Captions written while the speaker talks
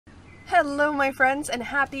Hello my friends, and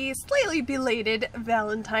happy, slightly belated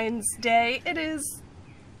Valentine's Day. It is,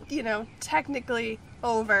 technically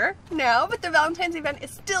over now, but the Valentine's event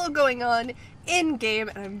is still going on in-game,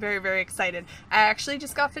 and I'm very, very excited. I actually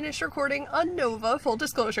just got finished recording on Nova, full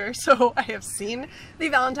disclosure, so I have seen the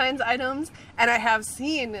Valentine's items, and I have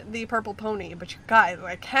seen the purple pony, but you guys,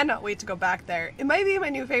 I cannot wait to go back there. It might be my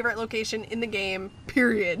new favorite location in the game,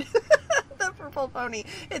 period. The purple pony.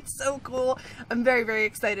 It's so cool. I'm very, very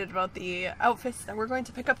excited about the outfits that we're going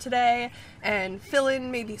to pick up today and fill in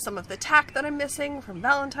maybe some of the tack that I'm missing from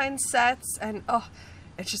Valentine's sets, and oh,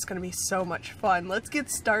 it's just gonna be so much fun. Let's get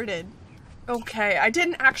started. Okay, I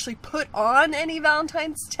didn't actually put on any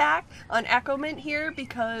Valentine's tack on Echo Mint here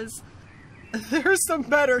because there's some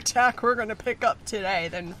better tack we're gonna pick up today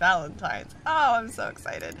than Valentine's. Oh, I'm so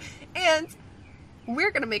excited. And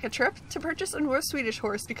we're gonna make a trip to purchase a North Swedish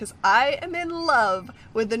horse because I am in love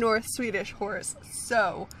with the North Swedish horse.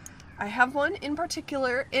 So I have one in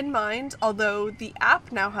particular in mind, although the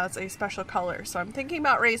app now has a special color. So I'm thinking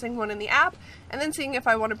about raising one in the app and then seeing if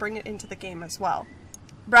I want to bring it into the game as well.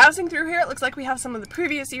 Browsing through here, it looks like we have some of the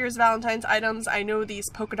previous year's Valentine's items. I know these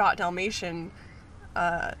polka dot Dalmatian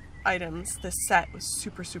items, this set was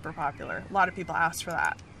super, super popular. A lot of people asked for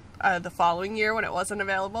that. The following year when it wasn't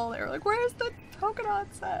available, they were like, where's the polka dot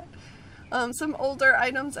set? Some older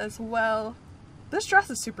items as well. This dress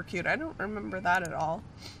is super cute. I don't remember that at all.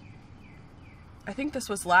 I think this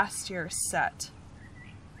was last year's set.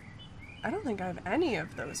 I don't think I have any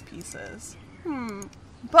of those pieces.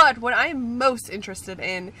 But what I'm most interested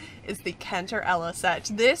in is the Cantarella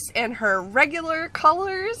set. This and her regular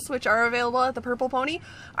colors, which are available at the Purple Pony,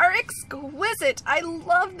 are exquisite. I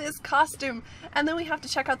love this costume. And then we have to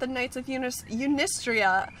check out the Knights of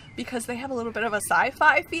Unistria because they have a little bit of a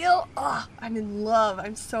sci-fi feel. Oh, I'm in love.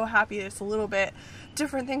 I'm so happy it's a little bit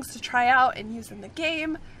different things to try out and use in the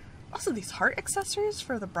game. Also, these heart accessories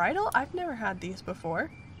for the bridle. I've never had these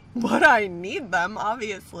before, but I need them,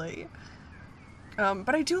 obviously.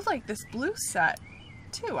 But I do like this blue set,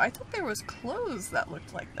 too. I thought there was clothes that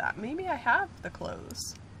looked like that. Maybe I have the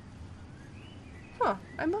clothes. Huh,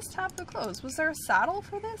 I must have the clothes. Was there a saddle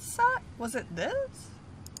for this set? Was it this?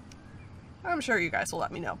 I'm sure you guys will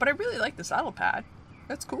let me know, but I really like the saddle pad.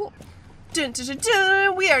 That's cool. Dun, dun, dun,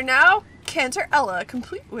 dun. We are now Cantarella,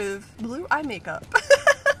 complete with blue eye makeup.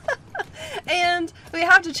 And we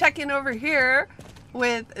have to check in over here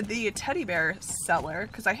with the teddy bear seller,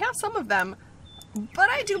 because I have some of them. But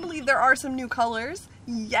I do believe there are some new colors.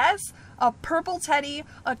 Yes, a purple teddy,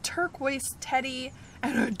 a turquoise teddy,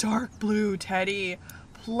 and a dark blue teddy.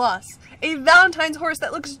 Plus, a Valentine's horse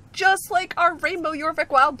that looks just like our Rainbow Yorvik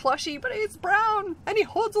Wild plushie, but he's brown, and he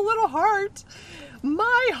holds a little heart.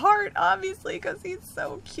 My heart, obviously, because he's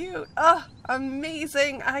so cute. Ugh,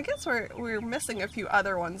 amazing. I guess we're missing a few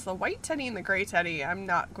other ones. The white teddy and the gray teddy I'm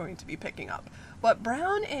not going to be picking up. But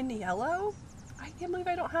brown and yellow? I can't believe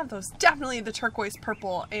I don't have those. Definitely the turquoise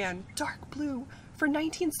purple and dark blue for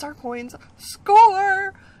 19 star coins.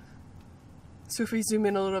 Score! So if we zoom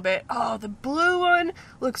in a little bit, oh, the blue one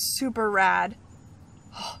looks super rad.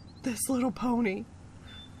 Oh, this little pony.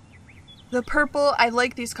 The purple, I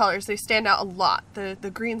like these colors. They stand out a lot.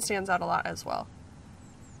 The green stands out a lot as well.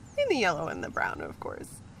 And the yellow and the brown, of course.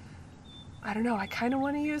 I don't know, I kind of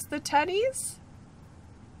want to use the teddies.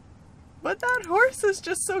 But that horse is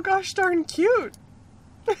just so gosh darn cute.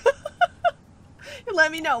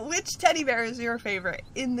 Let me know which teddy bear is your favorite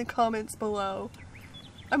in the comments below.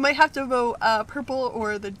 I might have to vote purple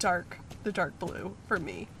or the dark blue for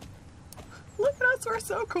me. Look at us, we're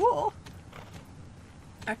so cool.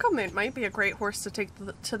 Echo Mint might be a great horse to take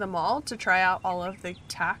to the mall to try out all of the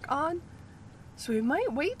tack on. So we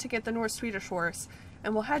might wait to get the North Swedish horse.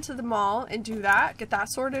 And we'll head to the mall and do that, get that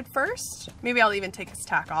sorted first. Maybe I'll even take his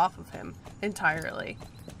tack off of him entirely.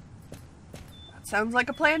 That sounds like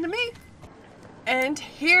a plan to me. And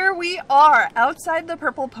here we are outside the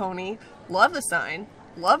Purple Pony. Love the sign,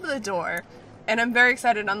 love the door, and I'm very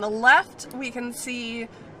excited. On the left, we can see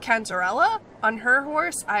Cantarella on her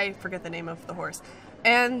horse. I forget the name of the horse.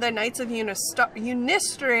 And the Knights of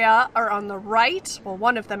Unistria are on the right. Well,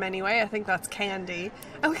 one of them anyway. I think that's Candy.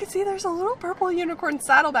 And we can see there's a little purple unicorn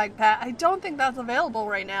saddlebag pet. I don't think that's available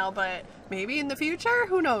right now, but maybe in the future?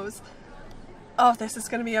 Who knows? Oh, this is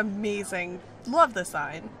going to be amazing. Love the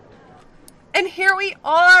sign. And here we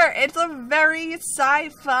are! It's a very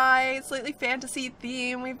sci-fi, slightly fantasy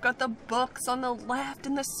theme. We've got the books on the left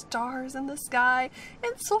and the stars in the sky.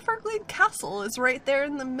 And Sulphurglade Castle is right there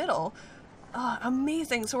in the middle.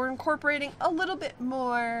 Amazing. So we're incorporating a little bit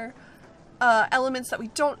more elements that we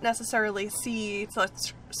don't necessarily see,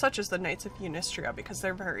 such such as the Knights of Unistria, because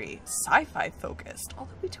they're very sci-fi focused,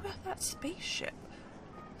 although we do have that spaceship.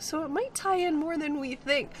 So it might tie in more than we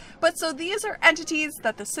think. But so these are entities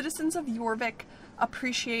that the citizens of Jorvik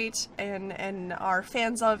appreciate and are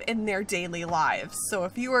fans of in their daily lives. So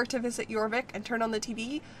if you were to visit Jorvik and turn on the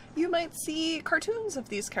TV, you might see cartoons of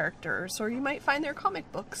these characters, or you might find their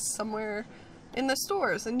comic books somewhere in the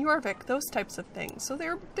stores in Jorvik, those types of things. So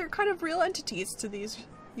they're kind of real entities to these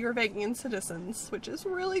Jorvikian citizens, which is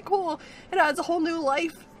really cool. It adds a whole new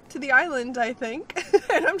life to the island, I think.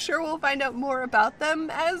 And I'm sure we'll find out more about them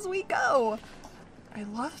as we go. I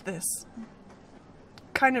love this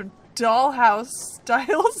kind of dollhouse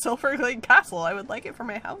style Silverglade castle. I would like it for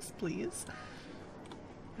my house, please.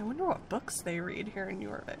 I wonder what books they read here in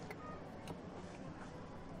Jorvik.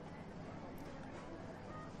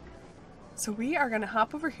 So we are going to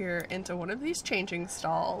hop over here into one of these changing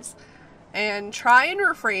stalls and try and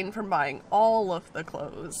refrain from buying all of the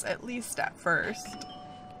clothes, at least at first.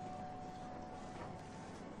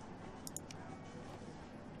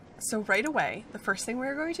 So right away, the first thing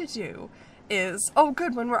we're going to do is, oh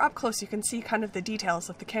good, when we're up close you can see kind of the details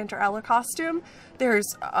of the Cantarella costume.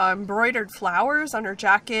 There's embroidered flowers on her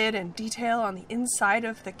jacket and detail on the inside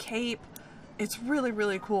of the cape. It's really,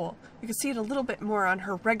 really cool. You can see it a little bit more on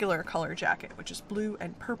her regular color jacket, which is blue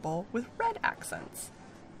and purple with red accents.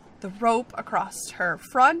 The rope across her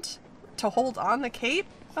front to hold on the cape,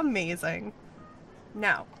 amazing.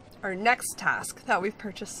 Now, our next task that we've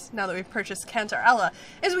purchased, now that we've purchased Cantarella,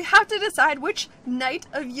 is we have to decide which Knight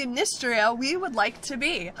of Unistria we would like to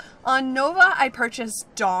be. On Nova, I purchased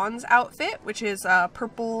Dawn's outfit, which is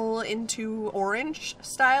purple into orange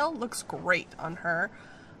style. Looks great on her.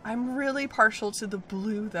 I'm really partial to the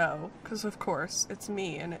blue though, because of course, it's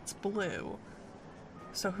me and it's blue.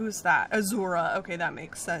 So who's that? Azura. Okay, that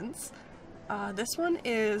makes sense. This one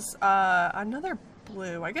is another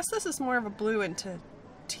blue. I guess this is more of a blue into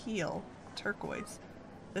teal, turquoise.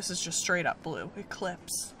 This is just straight up blue.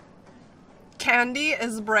 Eclipse. Candy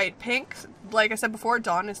is bright pink. Like I said before,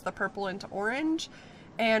 Dawn is the purple into orange.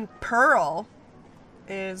 And Pearl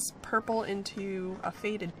is purple into a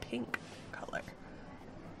faded pink color.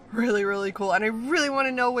 Really, really cool. And I really want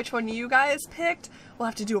to know which one you guys picked. We'll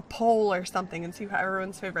have to do a poll or something and see who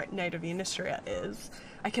everyone's favorite Knight of Unistria is.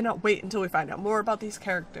 I cannot wait until we find out more about these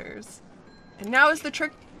characters. And now is the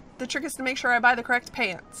trick. The trick is to make sure I buy the correct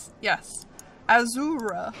pants. Yes.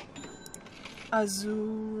 Azura.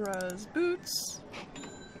 Azura's boots.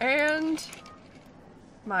 And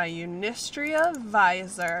my Unistria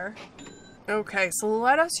visor. Okay, so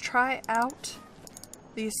let us try out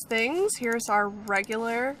these things. Here's our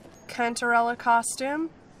regular Cantarella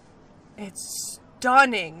costume. It's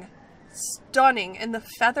stunning. Stunning. And the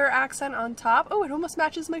feather accent on top. Oh, it almost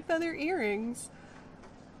matches my feather earrings.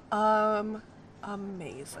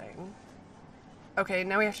 Amazing. Okay,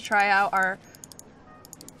 now we have to try out our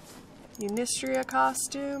Unistria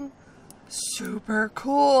costume. Super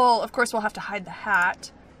cool. Of course, we'll have to hide the hat.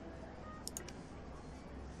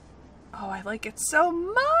 Oh, I like it so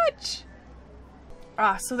much.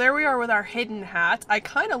 So there we are with our hidden hat. I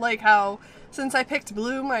kind of like how, since I picked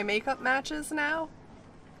blue, my makeup matches now.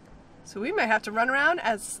 So we might have to run around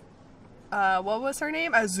as, what was her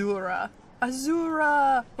name? Azura.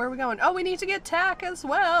 Azura! Where are we going? Oh, we need to get Tack as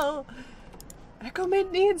well!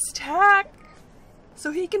 Echo-Mint needs Tack! So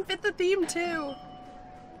he can fit the theme too!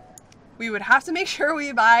 We would have to make sure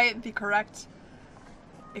we buy the correct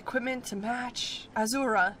equipment to match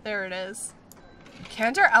Azura. There it is.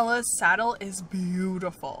 Cantarella's saddle is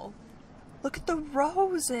beautiful. Look at the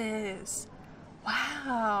roses!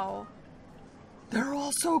 Wow! They're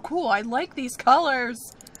all so cool! I like these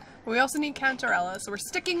colors! We also need Cantarella, so we're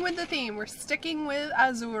sticking with the theme. We're sticking with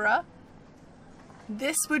Azura.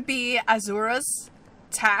 This would be Azura's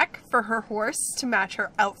tack for her horse to match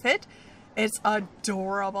her outfit. It's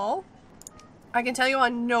adorable. I can tell you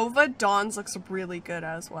on Nova, Dawn's looks really good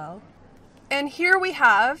as well. And here we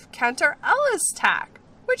have Cantarella's tack,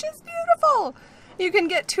 which is beautiful. You can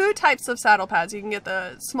get two types of saddle pads. You can get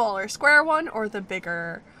the smaller square one or the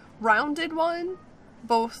bigger rounded one.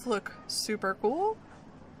 Both look super cool.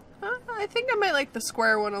 I think I might like the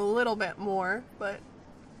square one a little bit more, but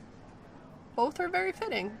both are very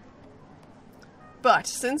fitting. But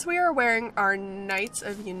since we are wearing our Knights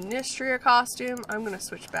of Unistria costume, I'm going to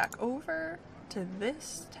switch back over to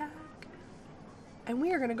this tag, and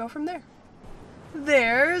we are going to go from there.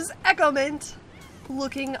 There's Echo-Mint,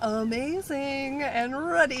 looking amazing and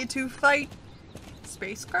ready to fight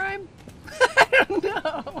space crime? I don't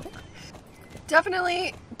know.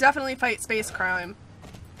 Definitely fight space crime.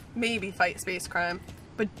 Maybe fight space crime,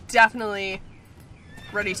 but definitely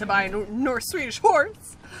ready to buy a North Swedish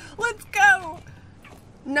horse. Let's go!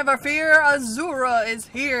 Never fear, Azura is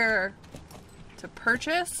here to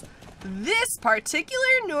purchase this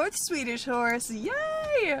particular North Swedish horse.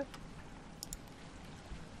 Yay!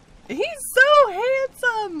 He's so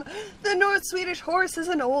handsome! The North Swedish horse is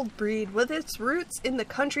an old breed with its roots in the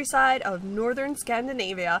countryside of northern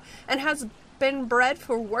Scandinavia and has been bred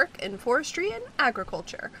for work in forestry and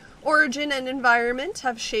agriculture. Origin and environment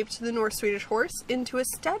have shaped the North Swedish horse into a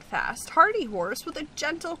steadfast, hardy horse with a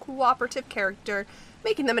gentle, cooperative character,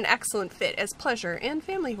 making them an excellent fit as pleasure and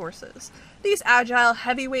family horses. These agile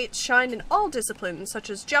heavyweights shine in all disciplines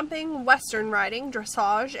such as jumping, western riding,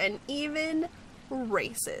 dressage, and even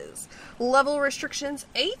races. Level restrictions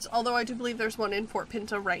 8, although I do believe there's one in Fort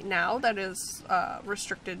Pinto right now that is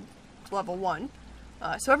restricted to level 1,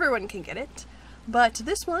 so everyone can get it. But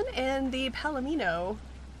this one and the Palomino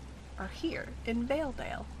are here in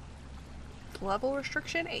Valedale. Level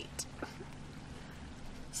restriction 8.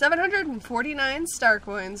 749 star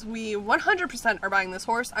coins. We 100% are buying this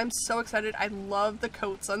horse. I'm so excited. I love the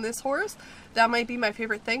coats on this horse. That might be my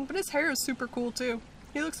favorite thing, but his hair is super cool too.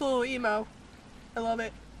 He looks a little emo. I love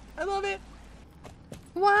it. I love it.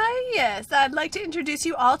 Why, yes, I'd like to introduce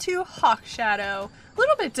you all to Hawkshadow. A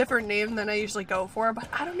little bit different name than I usually go for, but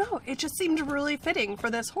I don't know, it just seemed really fitting for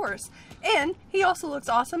this horse. And he also looks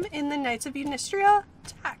awesome in the Knights of Unistria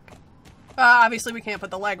tech. Obviously we can't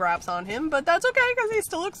put the leg wraps on him, but that's okay because he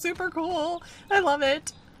still looks super cool. I love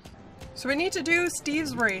it. So we need to do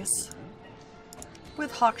Steve's race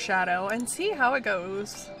with Hawkshadow and see how it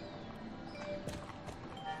goes.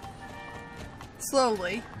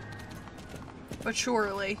 Slowly, but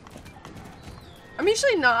surely. I'm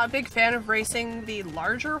usually not a big fan of racing the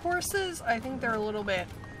larger horses. I think they're a little bit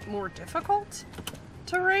more difficult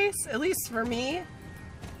to race, at least for me.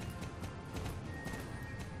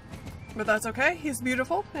 But that's okay, he's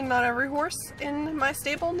beautiful, and not every horse in my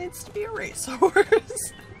stable needs to be a race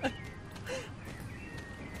horse.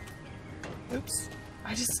 Oops.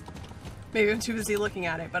 Maybe I'm too busy looking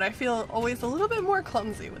at it, but I feel always a little bit more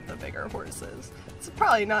clumsy with the bigger horses. It's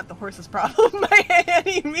probably not the horse's problem by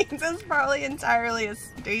any means. It's probably entirely a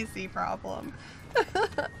Stacy problem.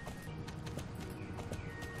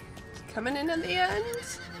 Coming in at the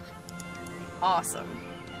end. Awesome.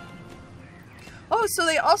 Oh, so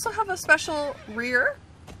they also have a special rear.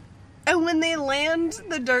 And when they land,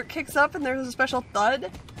 the dirt kicks up and there's a special thud.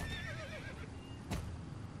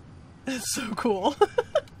 It's so cool.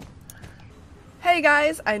 Hey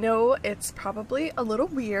guys, I know it's probably a little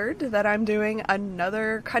weird that I'm doing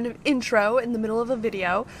another kind of intro in the middle of a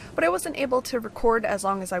video, but I wasn't able to record as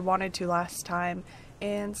long as I wanted to last time,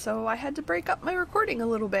 and so I had to break up my recording a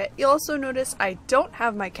little bit. You'll also notice I don't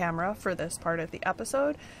have my camera for this part of the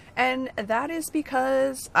episode, and that is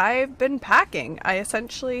because I've been packing. I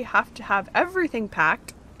essentially have to have everything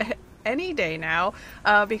packed any day now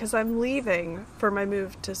because I'm leaving for my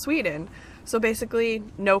move to Sweden. So basically,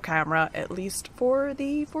 no camera, at least for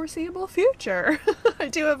the foreseeable future. I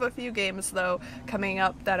do have a few games, though, coming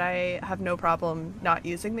up that I have no problem not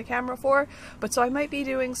using the camera for, but so I might be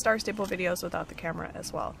doing Star Stable videos without the camera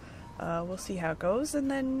as well. We'll see how it goes, and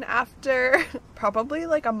then after probably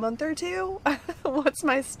like a month or two, once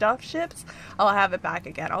my stuff ships, I'll have it back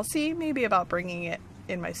again. I'll see maybe about bringing it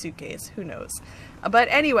in my suitcase, who knows. But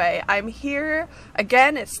anyway, I'm here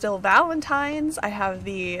again. It's still Valentines. I have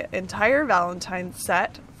the entire Valentine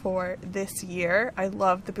set for this year. I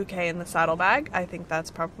love the bouquet and the saddlebag. I think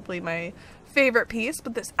that's probably my favorite piece,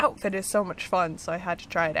 but this outfit is so much fun, so I had to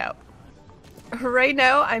try it out. Right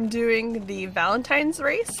now I'm doing the Valentine's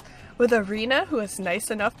race with Arena, who is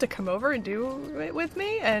nice enough to come over and do it with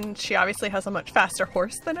me, and she obviously has a much faster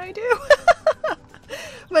horse than I do.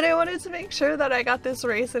 But I wanted to make sure that I got this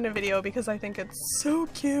race in a video because I think it's so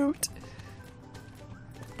cute.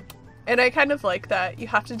 And I kind of like that you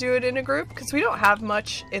have to do it in a group because we don't have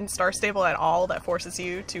much in Star Stable at all that forces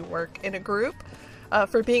you to work in a group.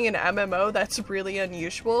 For being an MMO, that's really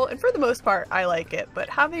unusual, and for the most part I like it, but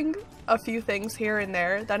having a few things here and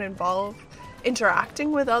there that involve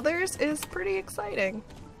interacting with others is pretty exciting.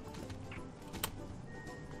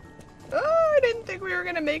 Oh, I didn't think we were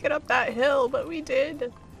gonna make it up that hill, but we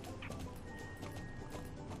did.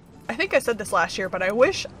 I think I said this last year, but I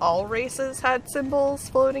wish all races had symbols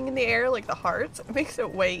floating in the air, like the hearts. It makes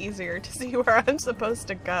it way easier to see where I'm supposed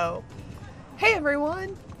to go. Hey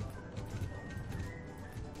everyone!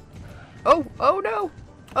 Oh, oh no!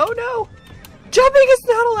 Oh no! Jumping is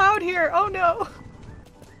not allowed here! Oh no!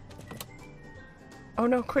 Oh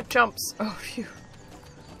no, quick jumps. Oh, phew.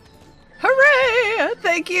 Hooray!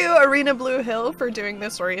 Thank you, Arena Blue Hill, for doing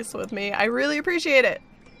this race with me. I really appreciate it.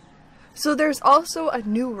 So there's also a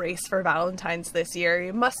new race for Valentine's this year.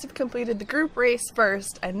 You must have completed the group race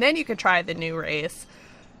first, and then you could try the new race.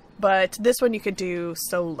 But this one you could do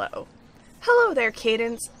solo. Hello there,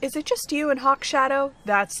 Cadence. Is it just you and Hawkshadow?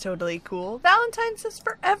 That's totally cool. Valentine's is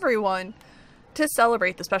for everyone. To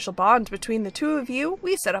celebrate the special bond between the two of you,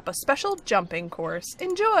 we set up a special jumping course.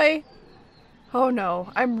 Enjoy! Oh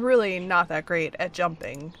no, I'm really not that great at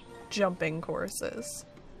jumping courses.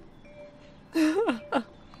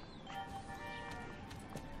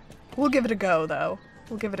 We'll give it a go, though.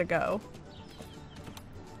 We'll give it a go.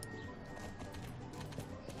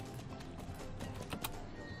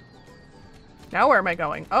 Now where am I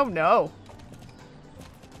going? Oh no!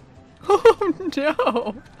 Oh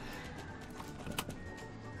no!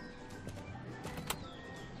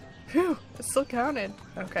 Phew, it still counted.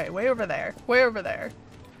 Okay, way over there. Way over there.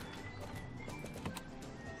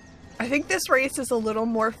 I think this race is a little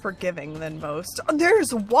more forgiving than most. Oh,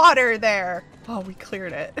 there's water there! Oh, we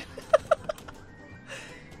cleared it.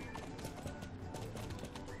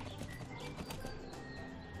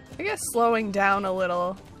 I guess slowing down a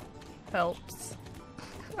little helps.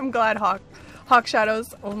 I'm glad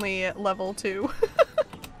Hawkshadow's only at level 2.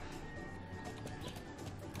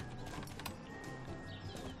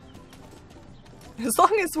 As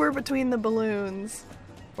long as we're between the balloons,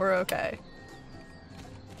 we're okay.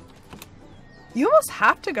 You almost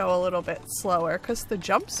have to go a little bit slower because the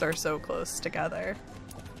jumps are so close together.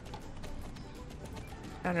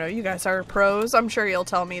 I don't know, you guys are pros. I'm sure you'll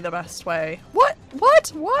tell me the best way. What? What?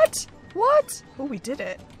 What? What? Oh, we did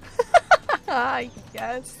it.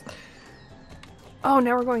 Yes. Oh,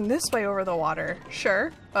 now we're going this way over the water.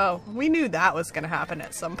 Sure. Oh, we knew that was going to happen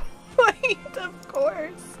at some point, of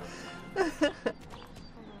course.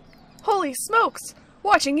 Holy smokes!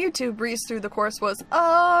 Watching YouTube breeze through the course was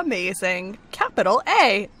amazing. Capital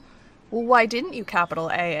A! Well, why didn't you capital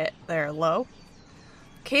A it there, Lo?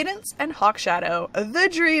 Cadence and Hawkshadow, the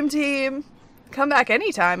dream team! Come back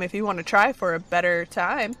anytime if you want to try for a better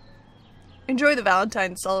time. Enjoy the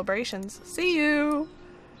Valentine's celebrations. See you!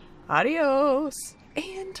 Adios!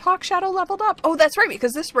 And Hawkshadow leveled up. Oh, that's right,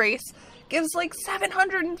 because this race gives like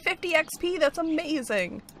 750 XP. That's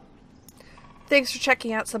amazing! Thanks for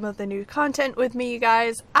checking out some of the new content with me, you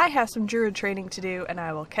guys. I have some druid training to do, and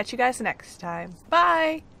I will catch you guys next time.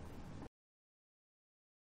 Bye!